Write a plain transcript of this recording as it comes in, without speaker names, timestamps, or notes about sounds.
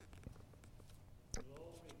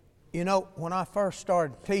You know, when I first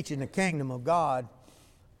started teaching the kingdom of God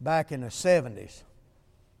back in the 70s,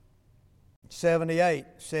 78,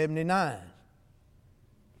 79,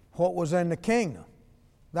 what was in the kingdom?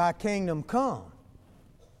 Thy kingdom come.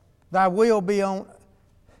 Thy will be on...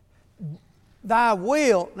 Thy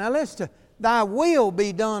will, now listen to, thy will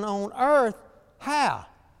be done on earth, how?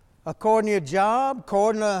 According to your job,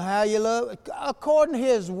 according to how you love, according to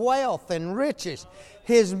His wealth and riches,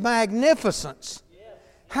 His magnificence.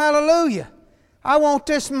 Hallelujah. I want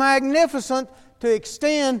this magnificence to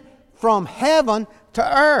extend from heaven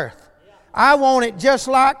to earth. I want it just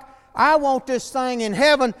like, I want this thing in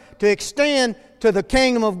heaven to extend to the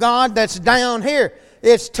kingdom of God that's down here.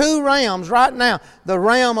 It's two realms right now. The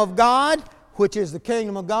realm of God, which is the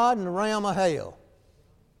kingdom of God, and the realm of hell.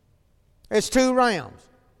 It's two realms.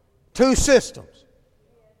 Two systems.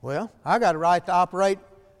 Well, I got a right to operate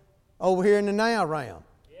over here in the now realm.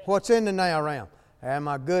 What's in the now realm? There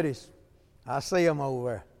my goodies. I see them over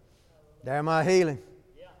there. There my healing.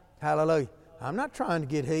 Hallelujah. I'm not trying to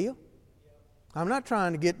get healed. I'm not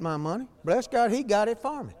trying to get my money. Bless God, He got it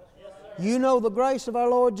for me. You know the grace of our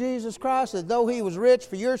Lord Jesus Christ, that though He was rich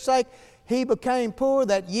for your sake, He became poor,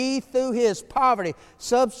 that ye through His poverty,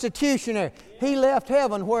 substitutionary. He left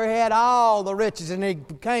heaven where He had all the riches, and He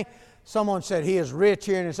became, someone said He is rich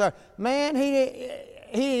here in this earth. Man, He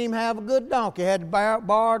didn't even have a good donkey. He had to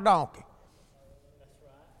borrow a donkey.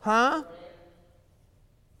 Huh?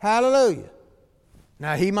 Hallelujah.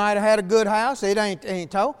 Now, He might have had a good house. It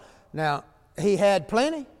ain't told. Now, He had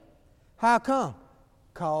plenty. How come?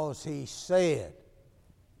 Because He said,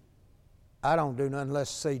 I don't do nothing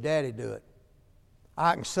unless I see Daddy do it.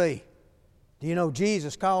 I can see. Do you know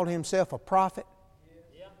Jesus called Himself a prophet?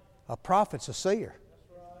 Yeah. A prophet's a seer.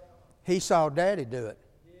 That's right. He saw Daddy do it.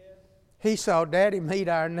 Yeah. He saw Daddy meet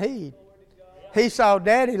our need. He saw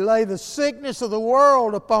Daddy lay the sickness of the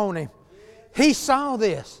world upon Him. Yeah. He saw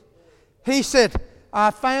this. He said,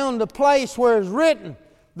 I found the place where it's written,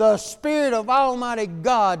 the Spirit of Almighty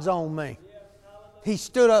God's on me. Yeah. He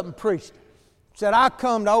stood up and preached. Said, I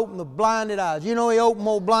come to open the blinded eyes. You know He opened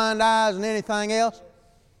more blind eyes than anything else?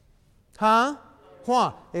 Huh?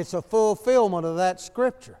 Why? It's a fulfillment of that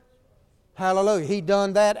Scripture. Hallelujah. He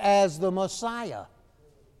done that as the Messiah.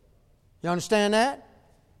 You understand that?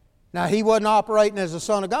 Now, He wasn't operating as the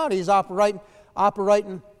Son of God. He's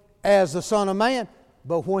operating as the Son of Man.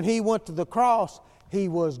 But when He went to the cross, He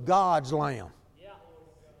was God's lamb.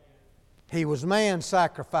 He was man's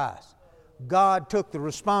sacrifice. God took the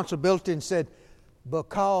responsibility and said,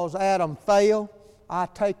 because Adam failed, I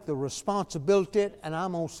take the responsibility and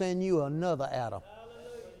I'm going to send you another Adam.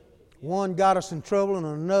 One got us in trouble and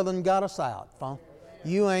another one got us out.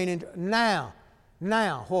 You ain't in... Now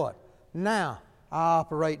what? Now I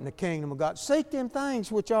operate in the kingdom of God. Seek them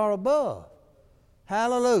things which are above.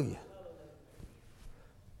 Hallelujah.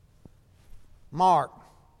 Mark,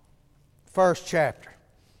 1st chapter,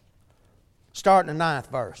 starting the 9th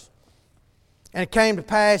verse. And it came to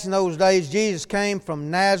pass in those days, Jesus came from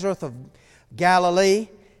Nazareth of Galilee,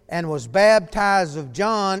 and was baptized of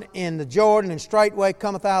John in the Jordan, and straightway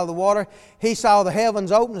cometh out of the water. He saw the heavens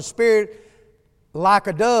open, the Spirit like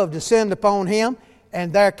a dove descend upon Him,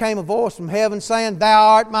 and there came a voice from heaven saying, Thou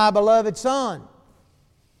art my beloved Son.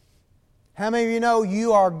 How many of you know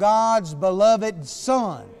you are God's beloved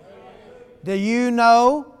Son? Do you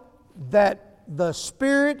know that the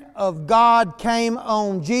Spirit of God came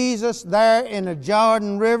on Jesus there in the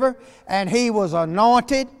Jordan River, and He was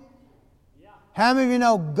anointed? How many of you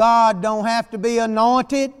know God don't have to be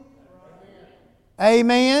anointed?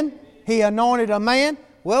 Amen. He anointed a man.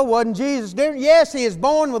 Well, wasn't Jesus different? Yes, He is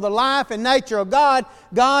born with the life and nature of God,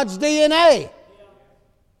 God's DNA.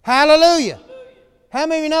 Hallelujah. How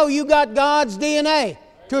many of you know you got God's DNA?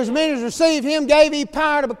 To as many as receive Him, gave He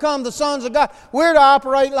power to become the sons of God. We're to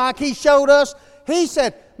operate like He showed us. He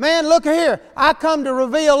said, man, look here. I come to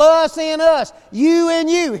reveal us in us. You in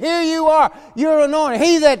you. Here you are. You're anointed.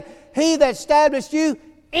 He that established you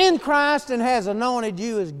in Christ and has anointed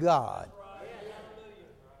you as God.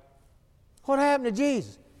 What happened to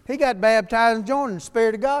Jesus? He got baptized in Jordan. The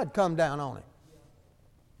Spirit of God come down on Him.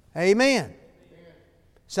 Amen.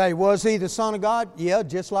 Say, was He the Son of God? Yeah,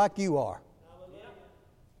 just like you are.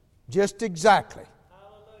 Just exactly.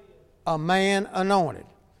 A man anointed.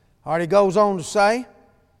 All right, he goes on to say,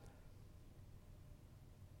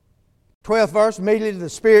 12th verse, immediately the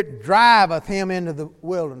Spirit driveth Him into the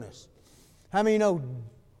wilderness. How many know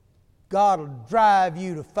God will drive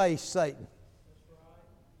you to face Satan?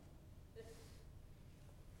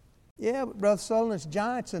 Yeah, but Brother Sutherlin, there's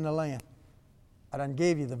giants in the land. I done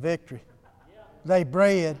gave you the victory. They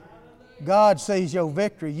bred. God sees your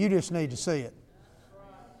victory. You just need to see it.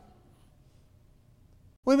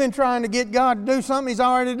 We've been trying to get God to do something He's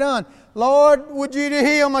already done. Lord, would you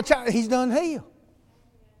heal my child? He's done healed.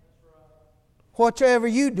 Whatever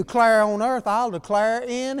you declare on earth, I'll declare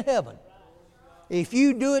in heaven. If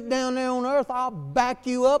you do it down there on earth, I'll back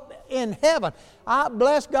you up in heaven. I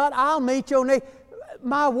bless God, I'll meet your need.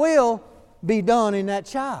 My will be done in that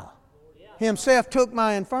child. Himself took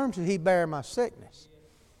my infirmity, He bare my sickness.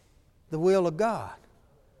 The will of God.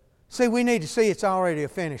 See, we need to see it's already a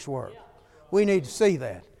finished work. We need to see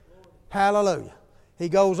that. Hallelujah. He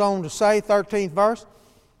goes on to say, 13th verse,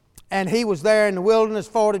 and he was there in the wilderness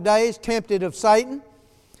 40 days, tempted of Satan,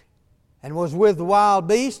 and was with the wild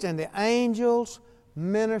beast, and the angels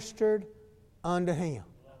ministered unto him.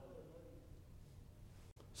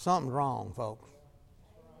 Something's wrong, folks.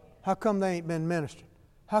 How come they ain't been ministered?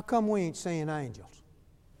 How come we ain't seeing angels?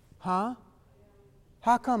 Huh?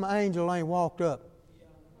 How come an angel ain't walked up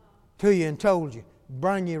to you and told you,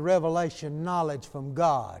 bring you revelation knowledge from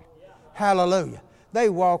God? Hallelujah. They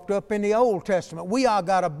walked up in the Old Testament. We all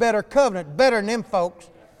got a better covenant, better than them folks.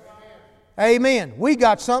 Amen. We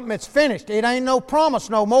got something that's finished. It ain't no promise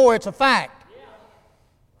no more. It's a fact.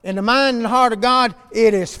 In the mind and the heart of God,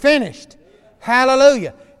 it is finished.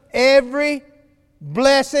 Hallelujah. Every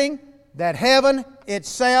blessing that heaven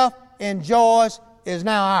itself enjoys is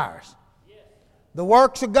now ours. The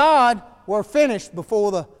works of God were finished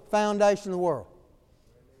before the foundation of the world.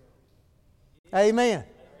 Amen.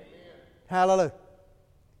 Hallelujah.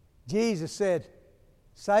 Jesus said,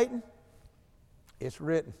 Satan, it's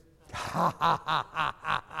written.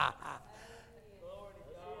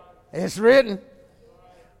 It's written.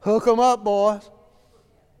 Hook 'em up, boys.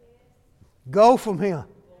 Go from him.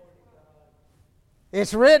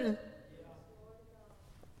 It's written.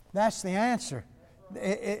 That's the answer.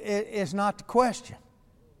 It's not the question.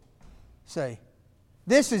 See,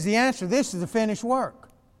 this is the answer. This is the finished work.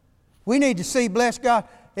 We need to see, bless God,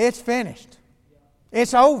 it's finished.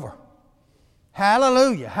 It's over.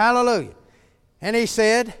 Hallelujah, hallelujah. And he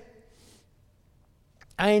said,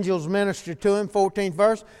 angels ministered to him, 14th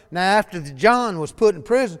verse. Now after John was put in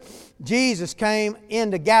prison, Jesus came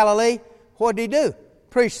into Galilee. What did he do?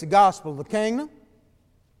 Preach the gospel of the kingdom.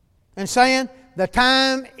 And saying, the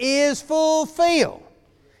time is fulfilled,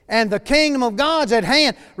 and the kingdom of God's at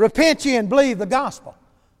hand. Repent ye and believe the gospel.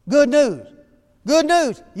 Good news. Good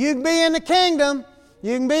news. You can be in the kingdom.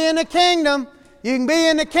 You can be in the kingdom. You can be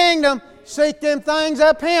in the kingdom. Seek them things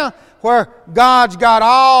up here where God's got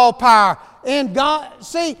all power. In God,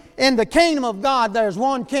 see, in the kingdom of God, there's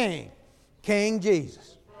one king. King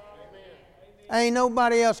Jesus. Ain't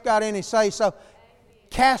nobody else got any say so.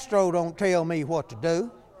 Castro don't tell me what to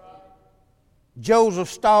do. Joseph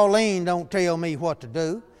Stalin don't tell me what to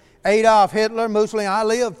do. Adolf Hitler, Mussolini, I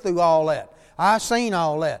lived through all that. I seen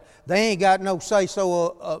all that. They ain't got no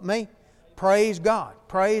say-so of me. Praise God.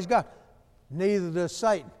 Praise God. Neither does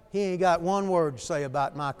Satan. He ain't got one word to say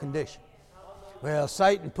about my condition. Well,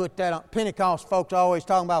 Satan put that on. Pentecost folks are always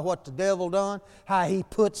talking about what the devil done, how he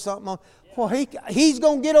put something on. Well, he's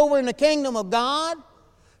going to get over in the kingdom of God?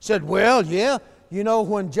 Said, well, yeah. You know,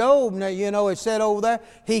 when Job, you know, it said over there,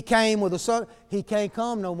 he came with a son. He can't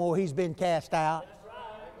come no more. He's been cast out.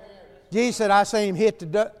 Jesus said, I seen him hit the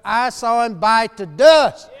dust. I saw him bite the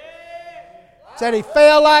dust. Said he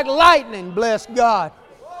fell like lightning, bless God.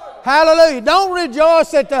 Hallelujah. Don't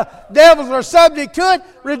rejoice that the devils are subject to it.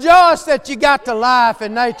 Rejoice that you got the life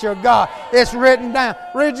and nature of God. It's written down.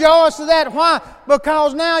 Rejoice of that. Why?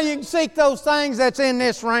 Because now you can seek those things that's in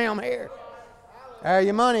this realm here. There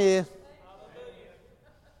your money is.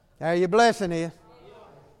 There your blessing is.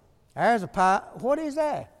 There's a pie. What is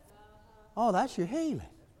that? Oh, that's your healing.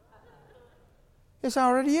 It's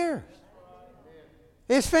already yours.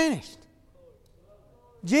 It's finished.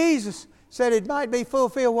 Jesus said it might be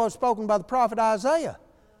fulfilled what was spoken by the prophet Isaiah,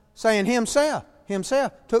 saying himself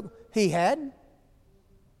took, he hadn't.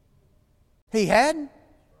 He hadn't.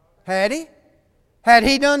 Had he? Had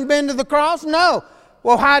he done been to the cross? No.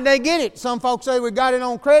 Well, how'd they get it? Some folks say we got it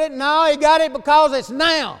on credit. No, he got it because it's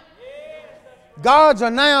now. God's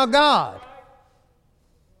a now God.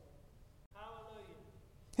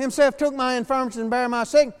 Himself took my infirmities and bare my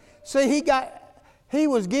sickness. See, he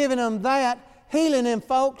was giving them that, healing them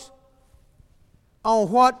folks on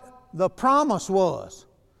what the promise was.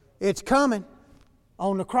 It's coming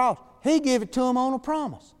on the cross. He gave it to them on a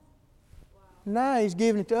promise. Now he's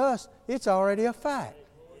giving it to us. It's already a fact.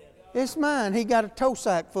 It's mine. He got a tow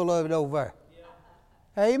sack full of it over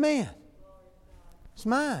there. Amen. It's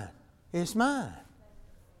mine. It's mine.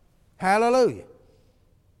 Hallelujah.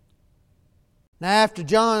 Now after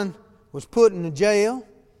John was put in the jail,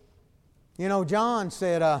 you know, John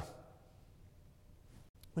said,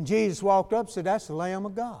 When Jesus walked up and said, that's the Lamb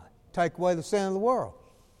of God. Take away the sin of the world.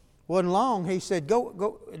 Wasn't long, he said,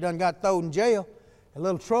 go. He done got thrown in jail. A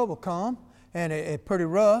little trouble come, and it pretty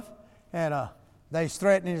rough. And they was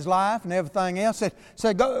threatening his life and everything else.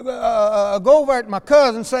 Said go over to my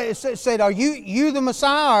cousin. Said, are you the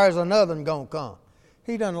Messiah, or is another one going to come?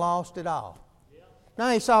 He done lost it all. Now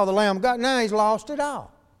he saw the Lamb of God. Now he's lost it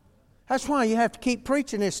all. That's why you have to keep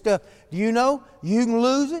preaching this stuff. Do you know you can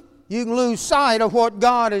lose it? You can lose sight of what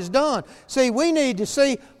God has done. See, we need to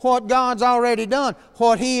see what God's already done,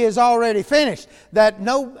 what He has already finished. That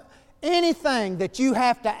anything that you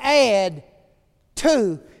have to add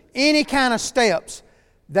to any kind of steps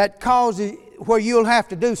that causes where you'll have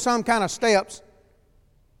to do some kind of steps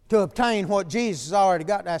to obtain what Jesus has already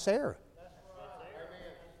got, that's error.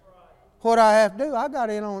 What I have to do, I got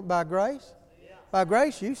in on it by grace. By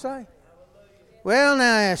grace, you say. Well,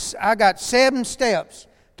 now, I got 7 steps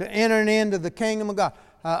to entering into the kingdom of God.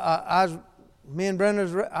 Me and Brenda,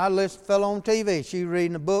 fell on TV. She was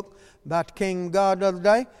reading a book about the kingdom of God the other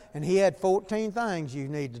day, and he had 14 things you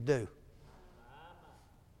need to do.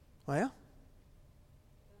 Well,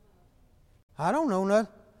 I don't know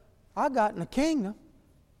nothing. I got in the kingdom.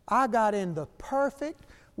 I got in the perfect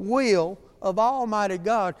will of Almighty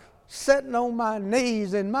God, sitting on my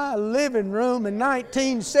knees in my living room in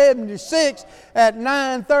 1976 at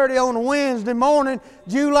 9:30 on a Wednesday morning,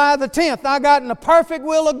 July the 10th. I got in the perfect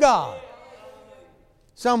will of God.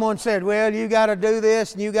 Someone said, well, you got to do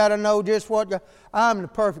this and you got to know just what God. I'm in the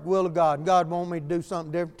perfect will of God, and God wants me to do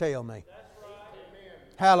something different, tell me.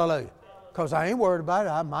 Hallelujah. Because I ain't worried about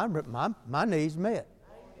it. My needs met.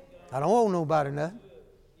 I don't owe nobody nothing.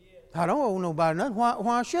 I don't owe nobody nothing.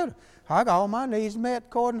 Why should I? I got all my needs met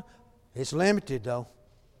according. It's limited though.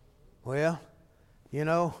 Well, you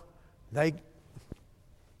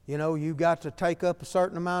got to take up a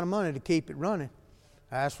certain amount of money to keep it running.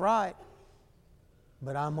 That's right.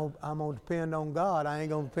 But I'm gonna depend on God. I ain't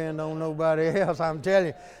gonna depend on nobody else. I'm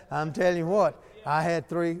telling you what. I had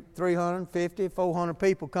 350, 400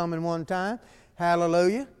 people coming one time.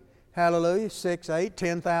 Hallelujah. Hallelujah. $6,000,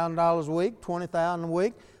 $8,000, $10,000 a week, $20,000 a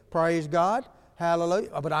week. Praise God.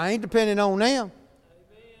 Hallelujah. But I ain't depending on them.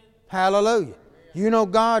 Hallelujah. You know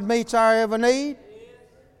God meets our every need.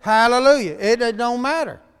 Hallelujah. It don't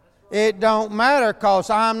matter. It don't matter, because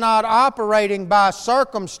I'm not operating by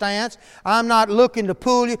circumstance. I'm not looking to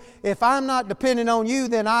pull you. If I'm not depending on you,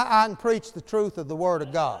 then I can preach the truth of the Word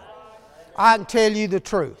of God. I can tell you the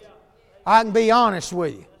truth. I can be honest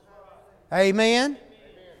with you. Amen.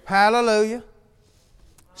 Hallelujah.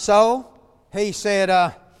 So, he said,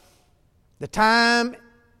 the time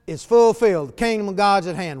is fulfilled. The kingdom of God's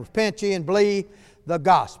at hand. Repent ye and believe the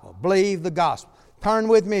gospel. Believe the gospel. Turn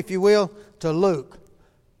with me, if you will, to Luke.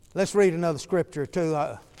 Let's read another scripture too.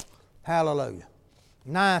 Hallelujah.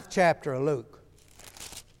 9th chapter of Luke.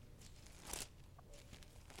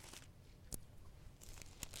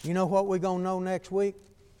 You know what we're going to know next week?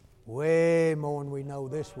 Way more than we know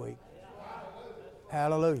this week.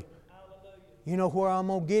 Hallelujah. You know where I'm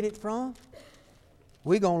going to get it from?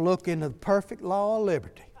 We're going to look into the perfect law of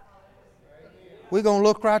liberty. We're going to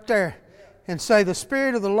look right there and say, the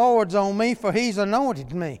Spirit of the Lord's on me, for He's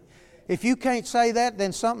anointed me. If you can't say that,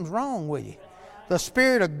 then something's wrong with you. The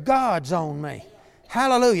Spirit of God's on me.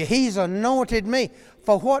 Hallelujah. He's anointed me.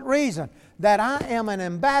 For what reason? That I am an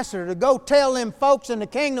ambassador to go tell them folks in the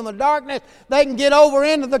kingdom of darkness they can get over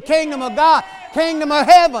into the kingdom of God, kingdom of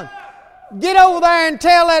heaven. Get over there and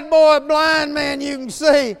tell that boy, blind man, you can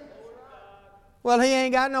see. Well, he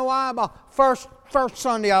ain't got no eyeball. First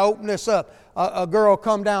Sunday I opened this up. A girl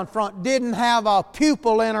come down front, didn't have a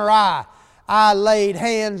pupil in her eye. I laid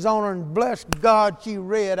hands on her and blessed God she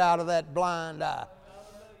read out of that blind eye.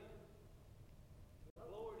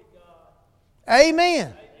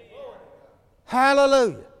 Amen.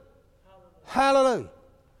 Hallelujah. Hallelujah.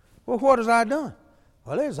 Well, what has I done?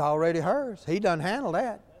 Well, it's already hers. He done handled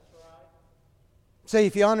that. See,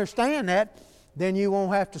 if you understand that, then you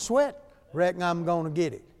won't have to sweat. Reckon I'm going to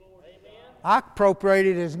get it. I appropriate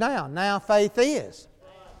it as now. Now faith is.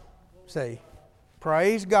 See,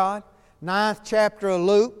 praise God. 9th chapter of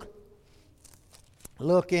Luke.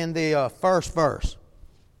 Look in the first verse.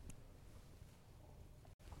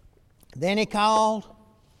 Then he called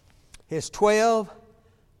his 12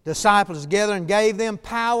 disciples together and gave them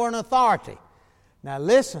power and authority. Now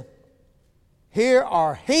listen, here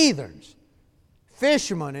are heathens,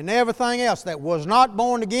 fishermen, and everything else that was not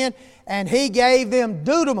born again, and he gave them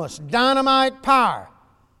dunamis, dynamite power.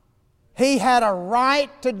 He had a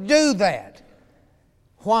right to do that.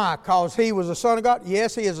 Why? Because he was a son of God?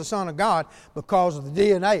 Yes, he is a son of God because of the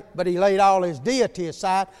DNA. But he laid all his deity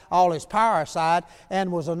aside, all his power aside,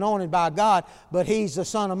 and was anointed by God. But he's the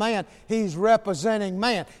son of man. He's representing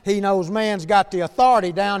man. He knows man's got the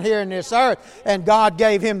authority down here in this earth, and God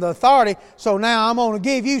gave him the authority. So now I'm going to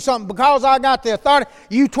give you something. Because I got the authority,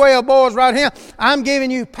 you 12 boys right here, I'm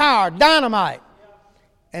giving you power, dynamite.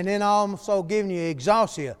 And then I'm also giving you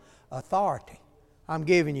exousia, authority. I'm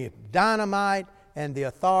giving you dynamite and the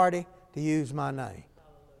authority to use my name.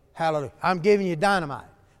 Hallelujah. I'm giving you dynamite.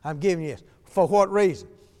 I'm giving you this. For what reason?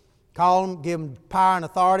 Call them, give them power and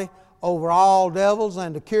authority over all devils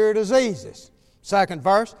and to cure diseases. Second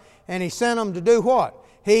verse. And he sent them to do what?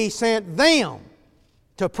 He sent them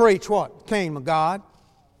to preach what? Kingdom of God.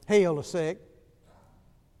 Heal the sick.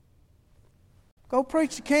 Go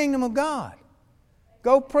preach the kingdom of God.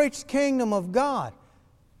 Go preach the kingdom of God.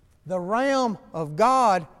 The realm of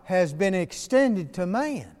God has been extended to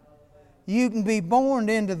man. You can be born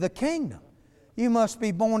into the kingdom. You must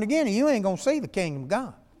be born again, or you ain't going to see the kingdom of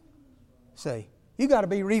God. See, you got to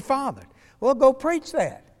be refathered. Well, go preach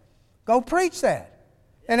that. Go preach that.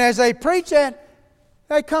 And as they preach that,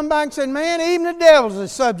 they come back and say, man, even the devils are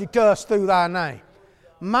subject to us through thy name.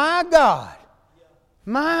 My God.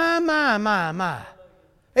 My.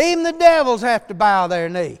 Even the devils have to bow their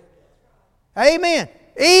knee. Amen.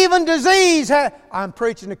 Even disease. I'm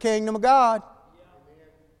preaching the kingdom of God.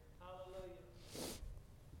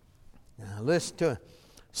 Now listen to it.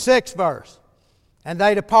 6th verse. And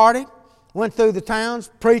they departed, went through the towns,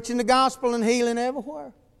 preaching the gospel and healing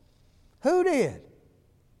everywhere. Who did?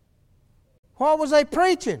 What was they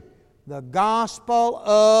preaching? The gospel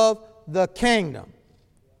of the kingdom.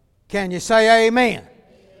 Can you say amen? Amen.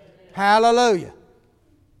 Hallelujah.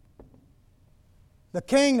 The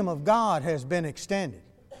kingdom of God has been extended.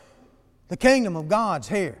 The kingdom of God's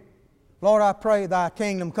here. Lord, I pray thy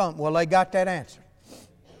kingdom come. Well, they got that answer.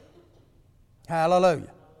 Hallelujah.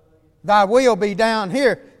 Thy will be down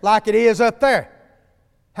here like it is up there.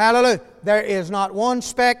 Hallelujah. There is not one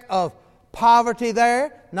speck of poverty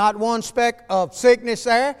there, not one speck of sickness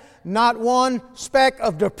there, not one speck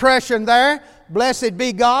of depression there. Blessed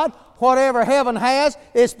be God. Whatever heaven has,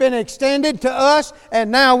 it's been extended to us, and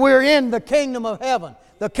now we're in the kingdom of heaven,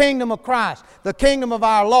 the kingdom of Christ, the kingdom of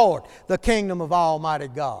our Lord, the kingdom of Almighty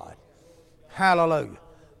God. Hallelujah.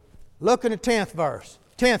 Look in the 10th verse,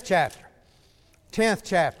 10th chapter. 10th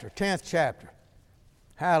chapter, 10th chapter.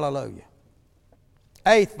 Hallelujah.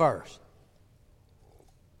 8th verse.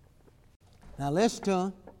 Now listen to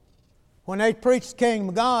them. When they preached the kingdom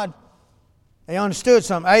of God, they understood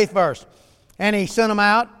something. 8th verse. And he sent them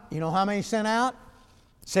out. You know how many he sent out?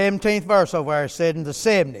 17th verse over there said in the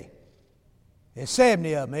 70. It's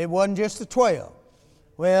 70 of them. It wasn't just the 12.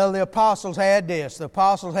 Well, the apostles had this. The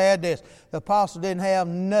apostles had this. The apostles didn't have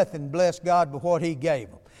nothing, bless God, but what he gave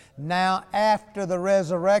them. Now, after the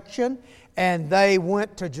resurrection, and they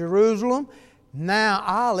went to Jerusalem, now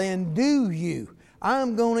I'll endue you.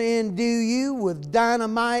 I'm going to endue you with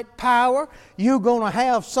dynamite power. You're going to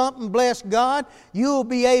have something, bless God. You'll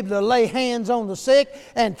be able to lay hands on the sick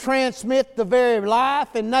and transmit the very life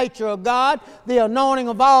and nature of God, the anointing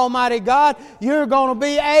of Almighty God. You're going to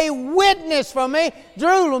be a witness for me.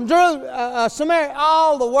 Jerusalem, Samaria,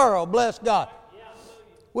 all the world, bless God.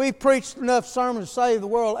 We've preached enough sermons to save the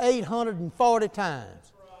world 840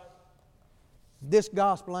 times. This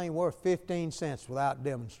gospel ain't worth 15 cents without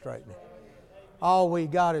demonstrating it. All we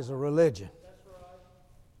got is a religion.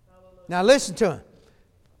 Now listen to him.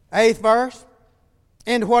 8th verse.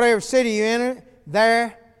 Into whatever city you enter,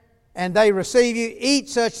 there, and they receive you, eat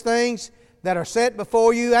such things that are set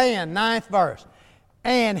before you. And 9th verse.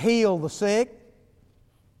 And heal the sick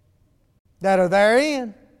that are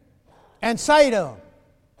therein. And say to them.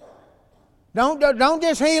 Don't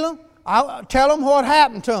just heal them. I'll tell them what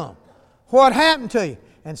happened to them. What happened to you.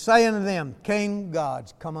 And say unto them, Kingdom of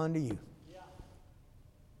God's come unto you.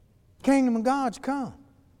 Kingdom of God's come.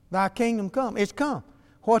 Thy kingdom come. It's come.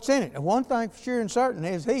 What's in it? And one thing for sure and certain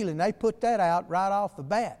is healing. They put that out right off the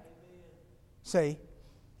bat. See,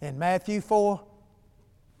 in Matthew 4,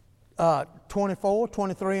 24,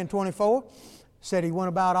 23 and 24, said he went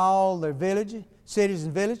about all their villages, cities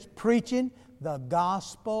and villages, preaching the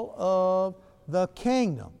gospel of the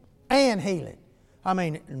kingdom and healing. I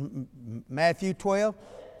mean, Matthew 12,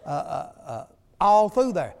 all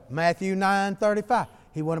through there. Matthew 9, 35.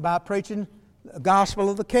 He went about preaching the gospel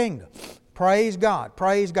of the kingdom. Praise God.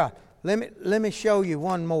 Praise God. Let me show you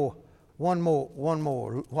one more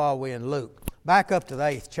while we're in Luke. Back up to the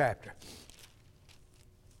 8th chapter.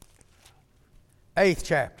 8th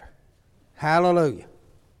chapter. Hallelujah.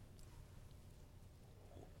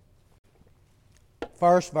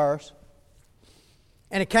 first verse.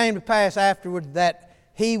 And it came to pass afterward that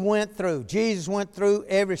he went through, Jesus went through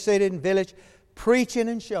every city and village, preaching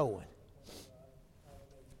and showing.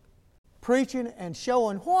 Preaching and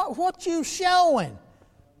showing. What you showing?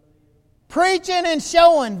 Preaching and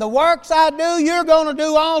showing. The works I do, you're going to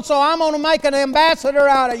do also. I'm going to make an ambassador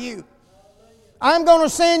out of you. I'm going to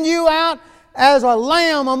send you out as a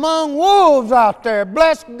lamb among wolves out there.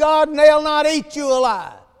 Bless God, and they'll not eat you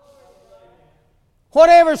alive.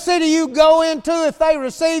 Whatever city you go into, if they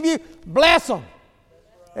receive you, bless them.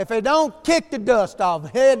 If they don't, kick the dust off,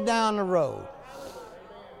 head down the road.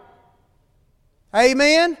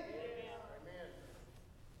 Amen?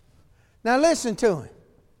 Now listen to him.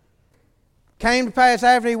 Came to pass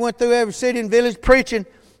after he went through every city and village, preaching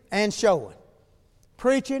and showing.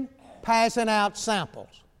 Preaching, passing out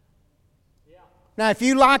samples. Now if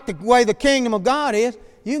you like the way the kingdom of God is,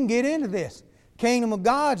 you can get into this. Kingdom of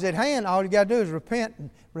God's at hand. All you got to do is repent and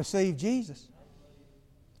receive Jesus.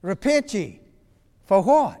 Repent ye. For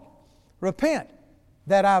what? Repent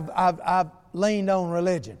that I've leaned on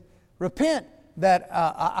religion. Repent that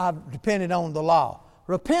I've depended on the law.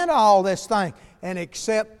 Repent of all this thing and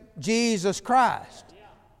accept Jesus Christ.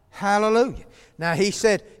 Hallelujah. Now he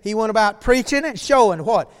said he went about preaching and showing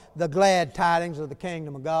what? The glad tidings of the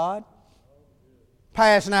kingdom of God.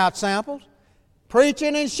 Passing out samples.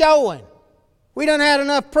 Preaching and showing. We done had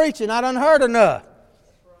enough preaching. I done heard enough.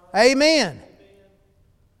 Amen.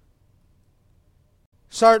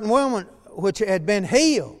 Certain women which had been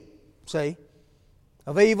healed, see,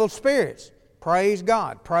 of evil spirits. Praise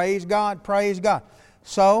God, praise God, praise God.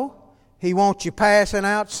 So, he wants you passing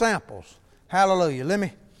out samples. Hallelujah. Let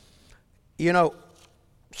me, 2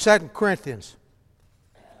 Corinthians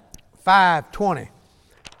 5:20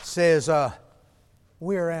 says,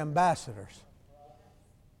 we're ambassadors.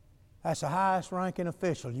 That's the highest ranking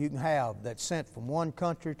official you can have that's sent from one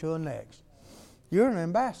country to the next. You're an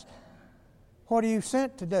ambassador. What are you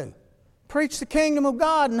sent to do? Preach the kingdom of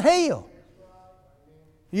God and heal.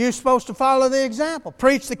 You're supposed to follow the example.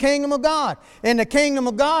 Preach the kingdom of God. In the kingdom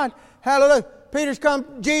of God, hallelujah.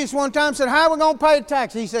 Jesus one time said, how are we going to pay the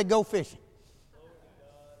tax? He said, go fishing.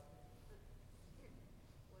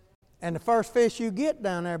 And the first fish you get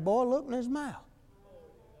down there, boy, look in his mouth.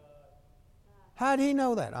 How did he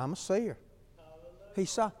know that? I'm a seer.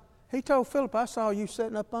 He told Phillip, I saw you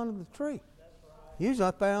sitting up under the tree. You was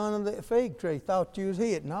up there under the fig tree. Thought you was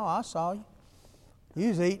hit. No, I saw you. You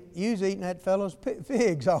was eating that fellow's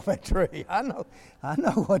figs off that tree. I know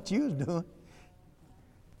what you was doing.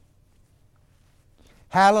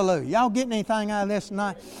 Hallelujah. Y'all getting anything out of this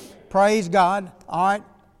tonight? Praise God. All right.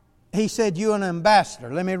 He said you're an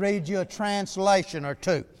ambassador. Let me read you a translation or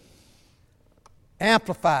two.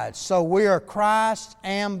 Amplified. So we are Christ's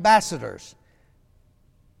ambassadors.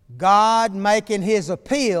 God making His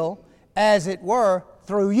appeal, as it were,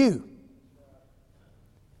 through you.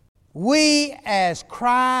 We as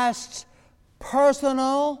Christ's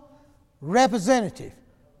personal representative.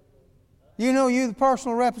 You know you're the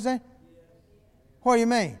personal representative? What do you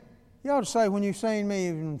mean? You ought to say, when you've seen me,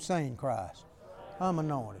 you've seen Christ. I'm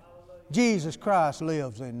anointed. Jesus Christ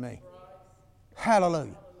lives in me.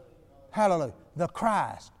 Hallelujah. Hallelujah. The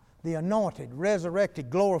Christ, the anointed, resurrected,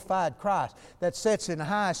 glorified Christ that sits in the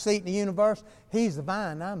highest seat in the universe. He's the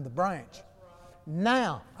vine, I'm the branch.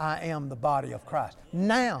 Now I am the body of Christ.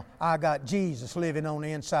 Now I got Jesus living on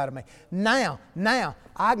the inside of me. Now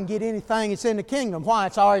I can get anything that's in the kingdom. Why?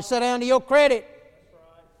 It's already set down to your credit.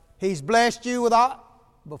 He's blessed you with all.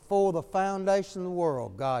 Before the foundation of the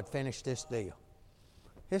world, God finished this deal.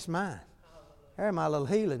 It's mine. There's my little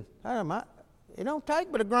healing. It don't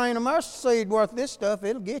take but a grain of mustard seed worth of this stuff.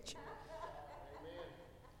 It'll get you.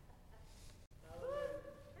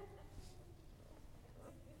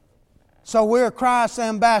 So we're Christ's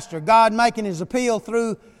ambassador. God making His appeal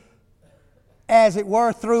through, as it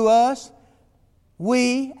were, through us.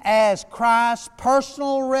 We, as Christ's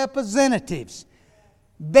personal representatives,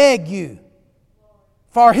 beg you,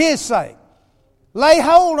 for His sake, lay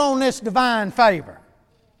hold on this divine favor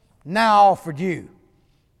now offered you,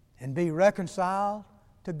 and be reconciled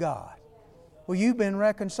to God. Well, you've been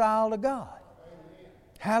reconciled to God.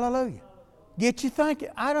 Hallelujah. Get you thinking,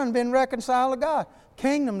 I done been reconciled to God.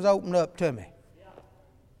 Kingdom's opened up to me.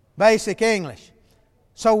 Basic English.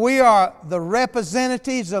 So we are the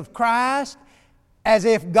representatives of Christ, as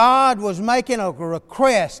if God was making a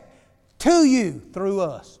request to you through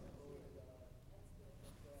us.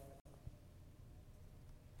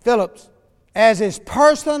 Phillips, as His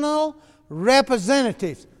personal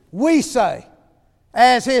representatives, we say,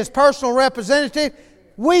 as His personal representative,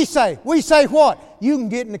 we say what? You can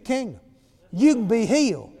get in the kingdom. You can be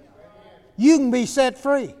healed. you can be set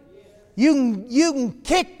free. You can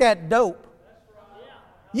kick that dope.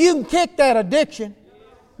 You can kick that addiction.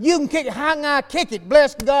 You can kick it. How can I kick it?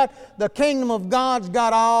 Bless God, the kingdom of God's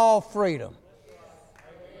got all freedom.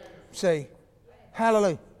 See,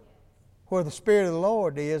 hallelujah. Where the Spirit of the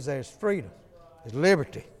Lord is, there's freedom. There's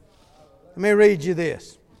liberty. Let me read you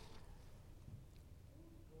this.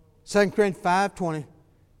 2 Corinthians 5:20.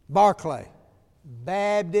 Barclay,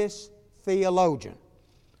 Baptist theologian.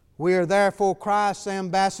 We are therefore Christ's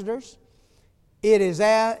ambassadors. It is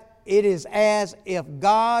as if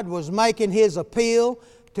God was making His appeal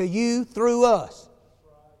to you through us.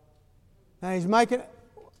 Now He's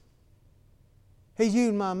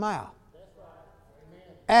using my mouth.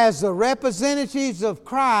 As the representatives of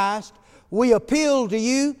Christ, we appeal to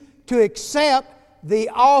you to accept the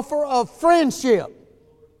offer of friendship.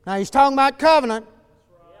 Now He's talking about covenant.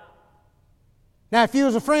 Now if you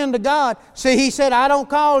was a friend of God, see, He said, I don't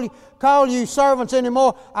call you servants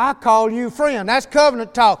anymore. I call you friend. That's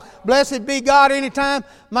covenant talk. Blessed be God. Anytime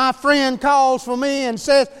my friend calls for me and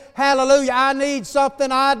says, hallelujah, I need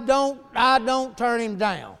something, I don't turn him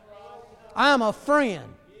down. I'm a friend.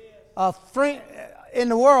 A friend. In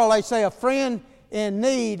the world, they say a friend in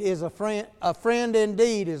need is a friend. A friend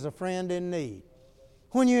indeed is a friend in need.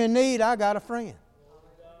 When you're in need, I got a friend.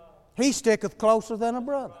 He sticketh closer than a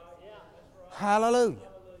brother. Hallelujah.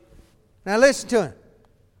 Now listen to him.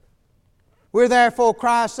 We're therefore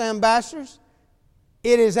Christ's ambassadors.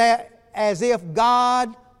 It is as if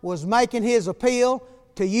God was making His appeal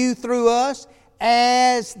to you through us.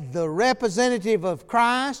 As the representative of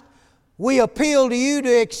Christ, we appeal to you to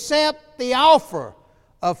accept the offer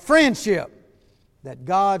of friendship that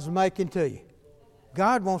God's making to you.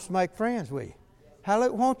 God wants to make friends with you.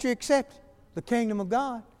 Hallelujah. Won't you accept the kingdom of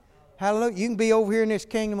God? Hallelujah. You can be over here in this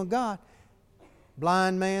kingdom of God.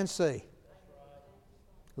 Blind man see.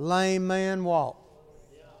 Lame man walk.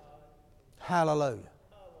 Hallelujah.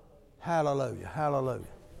 Hallelujah. Hallelujah.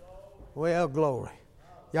 Well, glory.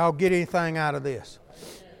 Y'all get anything out of this?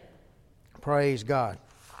 Praise God.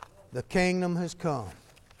 The kingdom has come.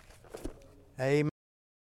 Amen.